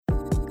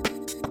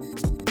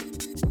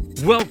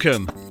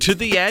Welcome to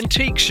The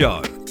Antique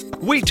Show.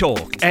 We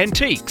talk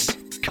antiques,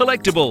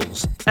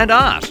 collectibles and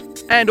art,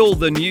 and all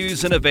the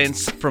news and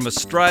events from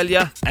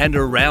Australia and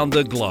around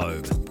the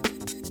globe.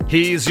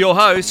 Here's your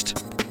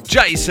host,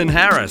 Jason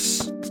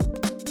Harris.